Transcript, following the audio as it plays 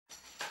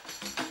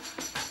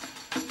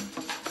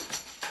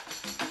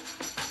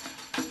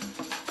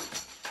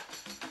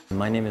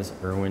My name is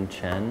Irwin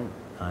Chen.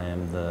 I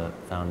am the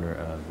founder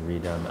of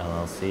Redub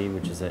LLC,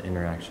 which is an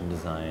interaction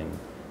design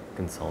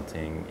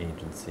consulting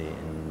agency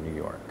in New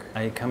York.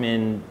 I come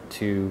in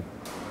to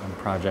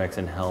projects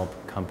and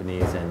help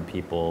companies and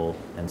people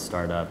and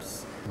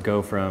startups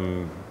go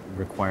from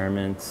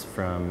requirements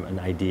from an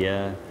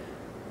idea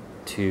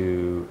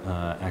to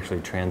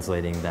actually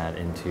translating that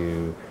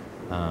into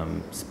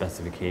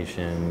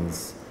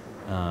specifications,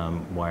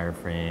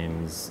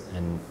 wireframes,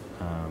 and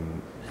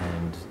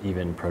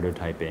even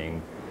prototyping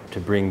to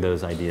bring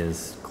those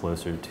ideas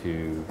closer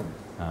to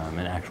an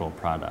actual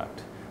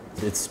product.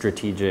 It's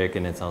strategic,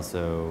 and it's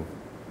also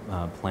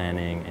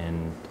planning,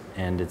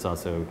 and it's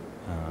also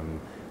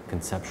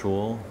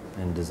conceptual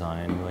and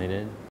design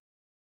related.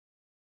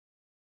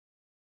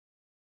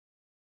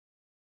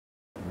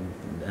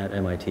 At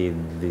MIT,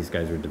 these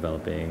guys were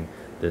developing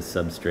this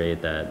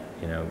substrate that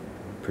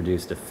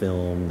produced a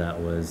film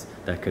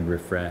that could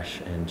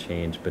refresh and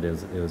change, but it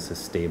was a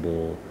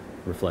stable,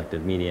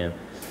 reflective medium,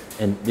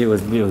 and it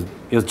was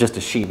just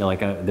a sheet.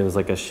 There was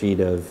like a sheet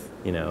of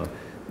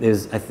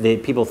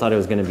people thought it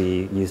was going to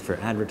be used for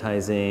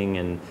advertising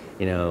and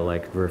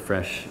like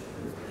refresh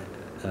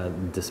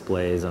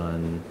displays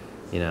on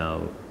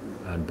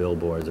on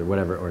billboards or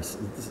whatever, or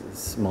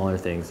smaller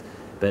things.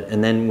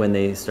 And then when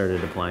they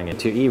started applying it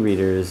to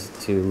e-readers,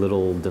 to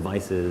little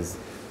devices,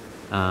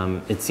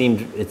 it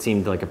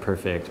seemed like a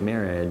perfect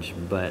marriage.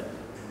 But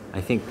I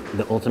think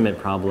the ultimate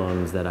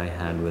problems that I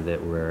had with it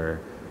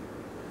were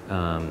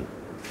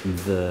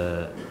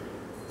the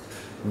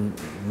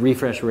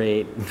refresh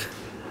rate,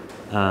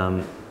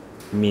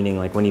 meaning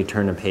like when you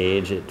turn a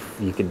page, it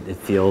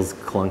feels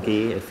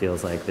clunky. It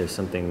feels like there's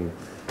something.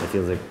 It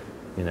feels like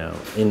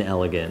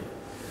inelegant.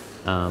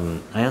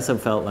 I also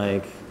felt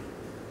like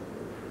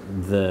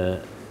the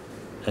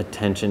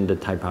attention to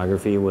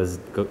typography was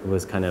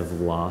kind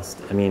of lost.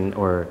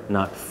 Or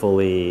not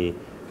fully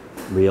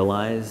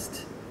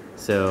realized.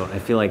 So I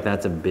feel like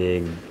that's a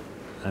big.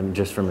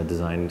 Just from a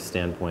design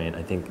standpoint,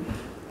 I think,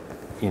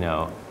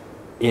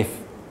 if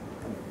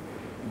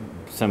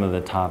some of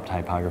the top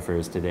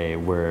typographers today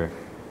were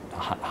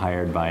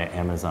hired by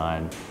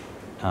Amazon,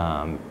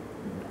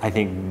 I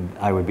think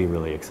I would be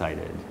really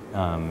excited.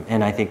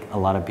 And I think a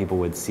lot of people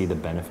would see the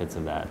benefits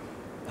of that.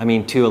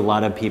 To a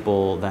lot of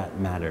people that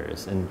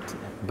matters.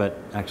 But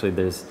actually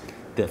there's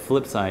the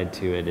flip side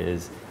to it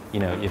is,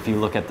 if you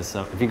look at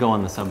if you go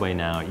on the subway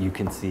now, you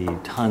can see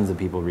tons of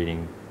people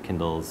reading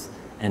Kindles,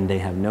 and they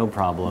have no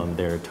problem.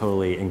 They're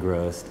totally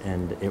engrossed,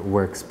 and it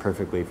works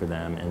perfectly for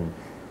them.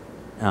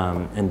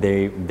 And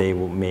they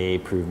may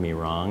prove me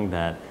wrong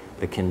that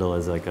the Kindle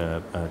is like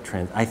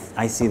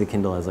I see the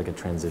Kindle as like a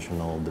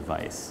transitional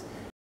device.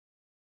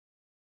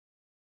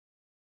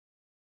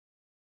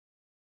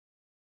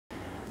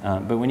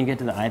 But when you get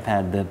to the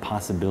iPad, the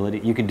possibility,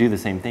 you can do the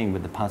same thing,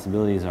 but the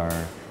possibilities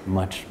are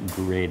much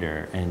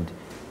greater. And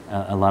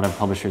a lot of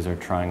publishers are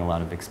trying a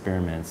lot of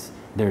experiments.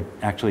 They're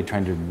actually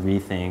trying to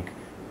rethink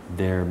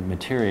their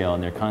material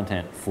and their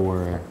content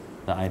for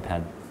the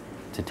iPad,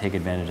 to take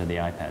advantage of the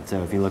iPad.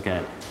 So if you look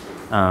at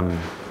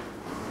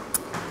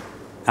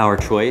Our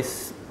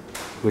Choice,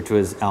 which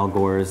was Al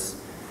Gore's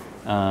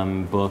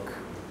book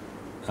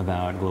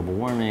about global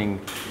warming,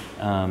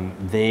 I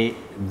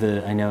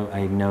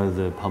know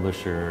the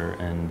publisher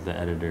and the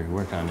editor who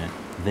worked on it.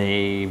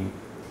 They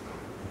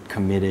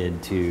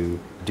committed to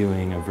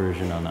doing a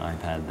version on the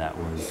iPad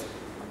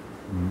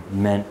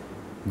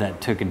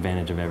that took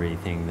advantage of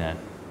everything that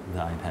the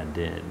iPad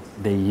did.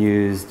 They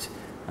used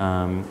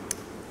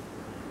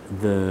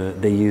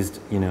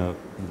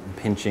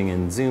pinching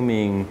and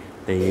zooming.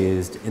 There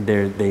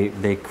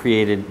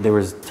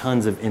was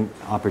tons of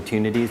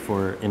opportunities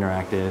for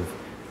interactive,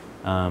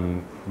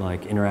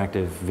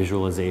 interactive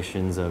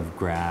visualizations of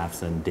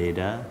graphs and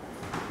data.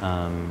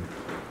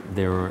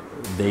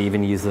 They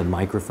even used the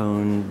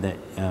microphone that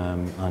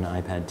on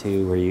iPad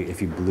 2, where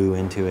if you blew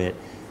into it,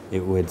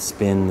 it would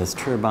spin this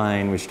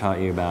turbine, which taught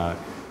you about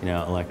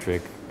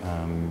electric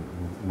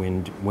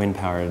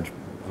wind-powered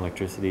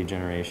electricity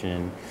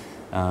generation.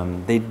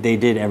 They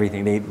did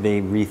everything.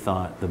 They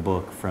rethought the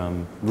book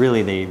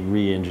they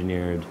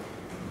re-engineered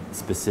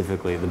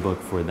specifically the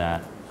book for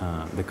that,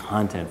 the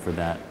content for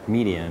that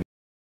medium.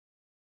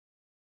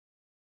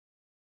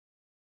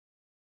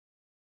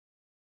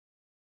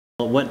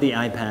 What the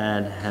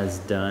iPad has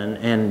done,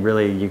 and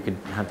really you could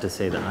have to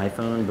say the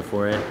iPhone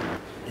before it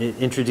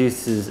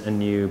introduces a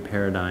new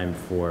paradigm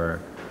for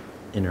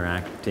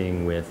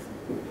interacting with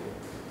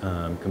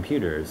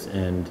computers.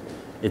 And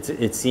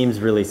it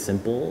seems really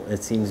simple.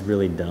 It seems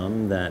really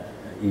dumb that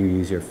you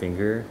use your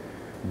finger,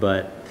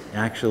 but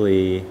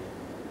actually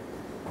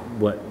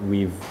what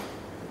we've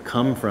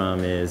come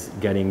from is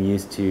getting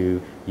used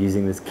to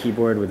using this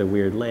keyboard with a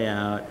weird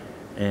layout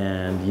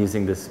and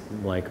using this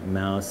like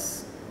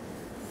mouse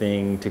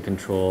thing to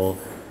control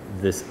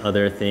this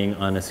other thing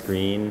on a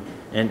screen.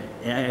 And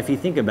if you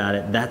think about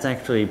it, that's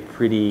actually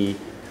pretty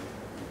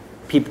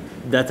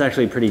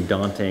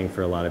daunting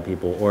for a lot of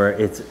people, or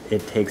it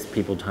takes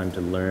people time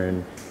to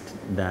learn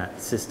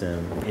that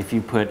system. If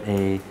you put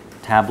a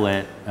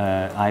tablet,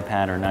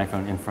 iPad, or an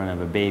iPhone in front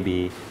of a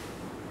baby,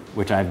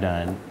 which I've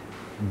done,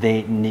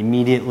 they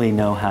immediately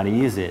know how to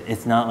use it.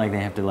 It's not like they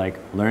have to like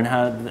learn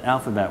how the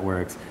alphabet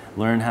works,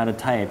 learn how to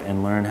type,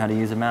 and learn how to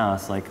use a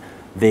mouse. Like,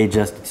 they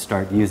just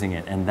start using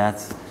it, and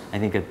that's, I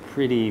think, a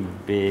pretty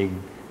big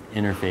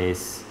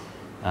interface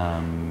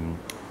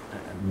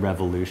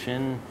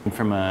revolution.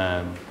 From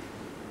a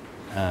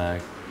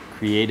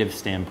creative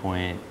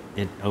standpoint,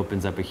 it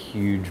opens up a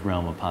huge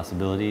realm of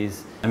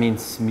possibilities. I mean,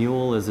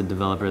 Smule is a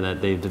developer that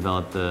they've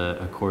developed the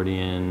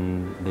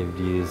accordion,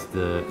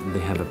 they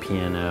have a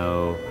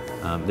piano,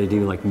 they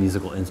do like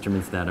musical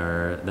instruments that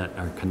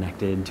are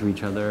connected to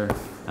each other.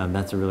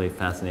 That's a really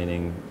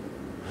fascinating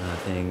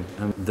thing.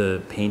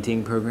 The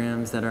painting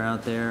programs that are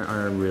out there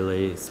are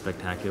really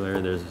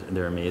spectacular.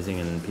 They're amazing,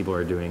 and people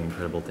are doing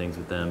incredible things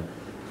with them.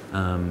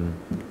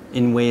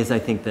 In ways I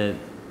think,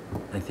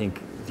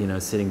 you know,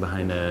 sitting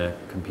behind a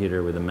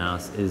computer with a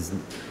mouse is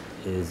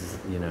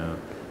you know,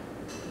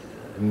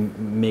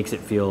 makes it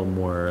feel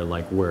more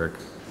like work.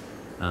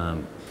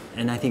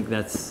 And I think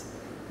that's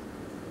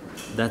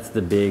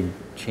the big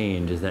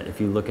change, is that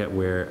if you look at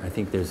where, I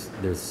think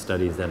there's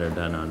studies that are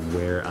done on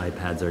where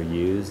iPads are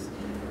used,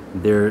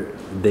 they're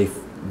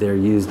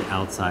used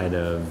outside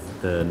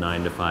of the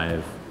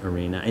 9-to-5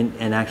 arena,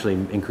 and actually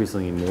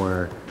increasingly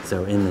more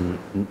so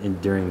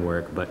during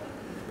work. But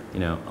you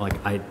know,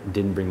 like, I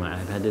didn't bring my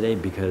iPad today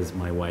because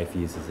my wife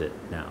uses it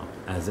now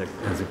as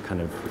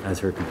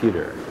her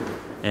computer,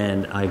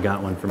 and I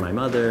got one for my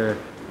mother,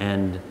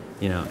 and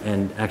you know,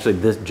 and actually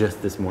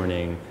just this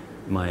morning,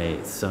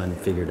 my son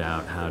figured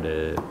out how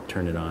to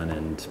turn it on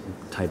and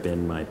type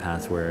in my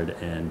password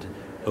and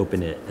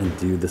open it and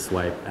do the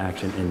swipe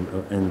action,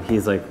 and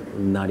he's like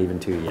not even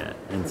 2 yet,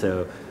 and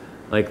so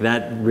like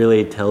that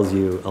really tells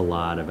you a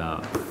lot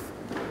about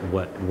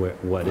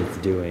what it's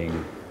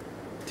doing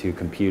to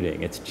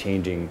computing. It's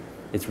changing.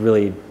 It's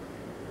really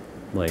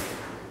like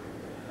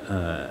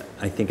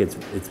I think it's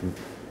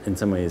in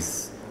some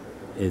ways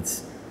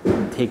it's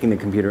taking the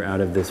computer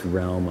out of this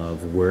realm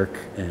of work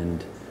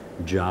and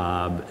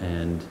job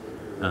and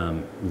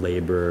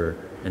labor,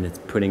 and it's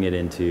putting it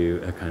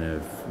into a kind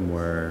of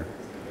more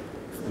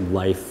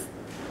life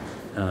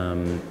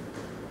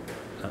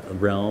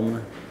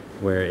realm,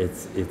 where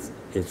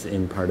it's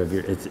in part of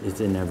your, it's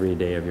in every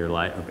day of your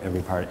life,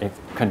 every part. It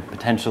could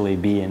potentially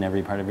be in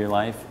every part of your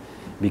life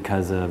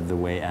because of the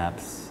way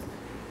apps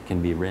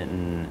can be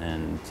written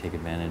and take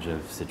advantage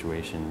of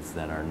situations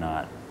that are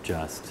not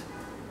just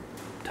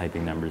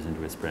typing numbers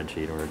into a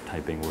spreadsheet or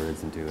typing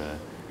words into a,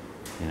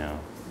 you know,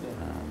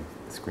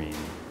 screen.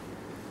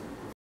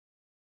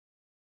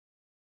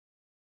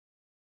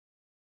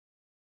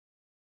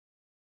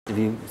 If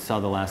you saw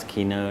the last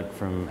keynote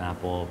from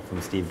Apple, from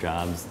Steve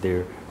Jobs,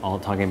 they're all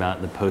talking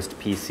about the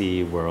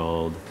post-PC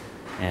world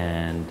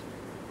and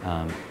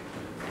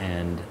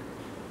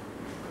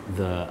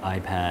the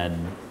iPad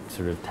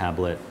sort of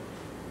tablet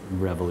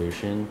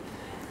revolution.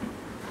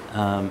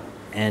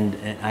 And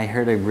I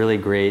heard a really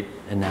great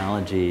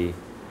analogy,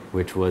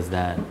 which was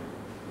that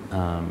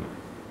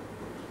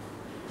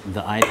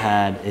the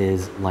iPad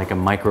is like a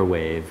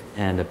microwave,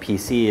 and a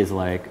PC is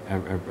like,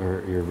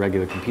 or your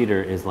regular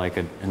computer is like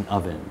an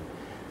oven.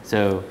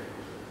 So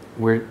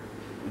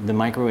the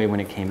microwave, when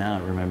it came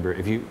out,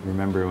 if you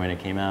remember when it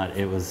came out,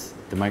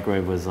 the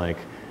microwave was like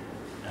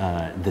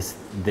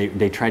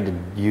they tried to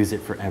use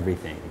it for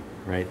everything,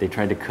 right? They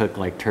tried to cook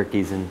like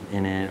turkeys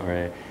in it,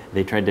 or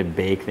they tried to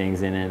bake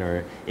things in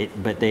it,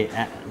 but it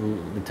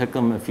took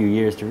them a few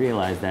years to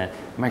realize that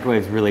the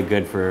microwave is really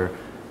good for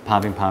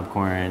popping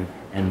popcorn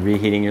and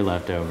reheating your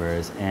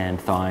leftovers and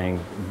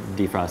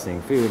defrosting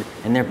food,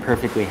 and they're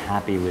perfectly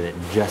happy with it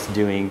just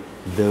doing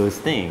those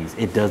things.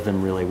 It does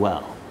them really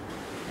well.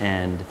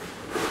 And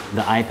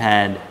the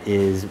iPad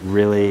is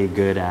really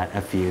good at a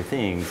few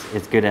things.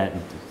 It's good at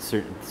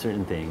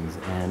certain things,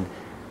 and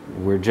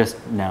we're just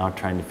now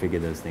trying to figure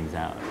those things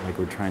out. Like,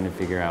 we're trying to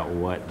figure out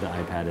what the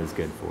iPad is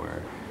good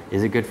for.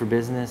 Is it good for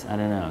business? I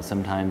don't know.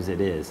 Sometimes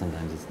it is,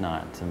 sometimes it's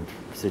not. Some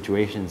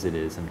situations it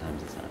is,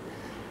 sometimes it's not.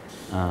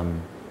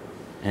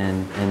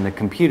 And the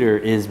computer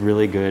is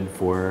really good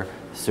for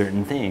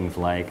certain things,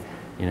 like,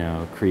 you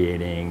know,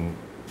 creating,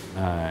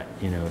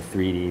 you know,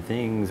 3D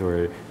things,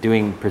 or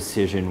doing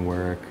precision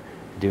work,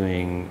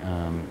 doing,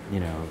 you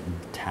know,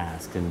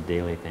 tasks and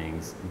daily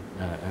things,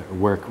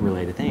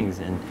 work-related things.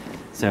 And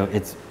so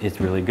it's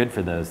really good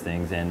for those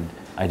things, and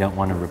I don't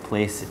want to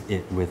replace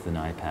it with an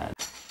iPad.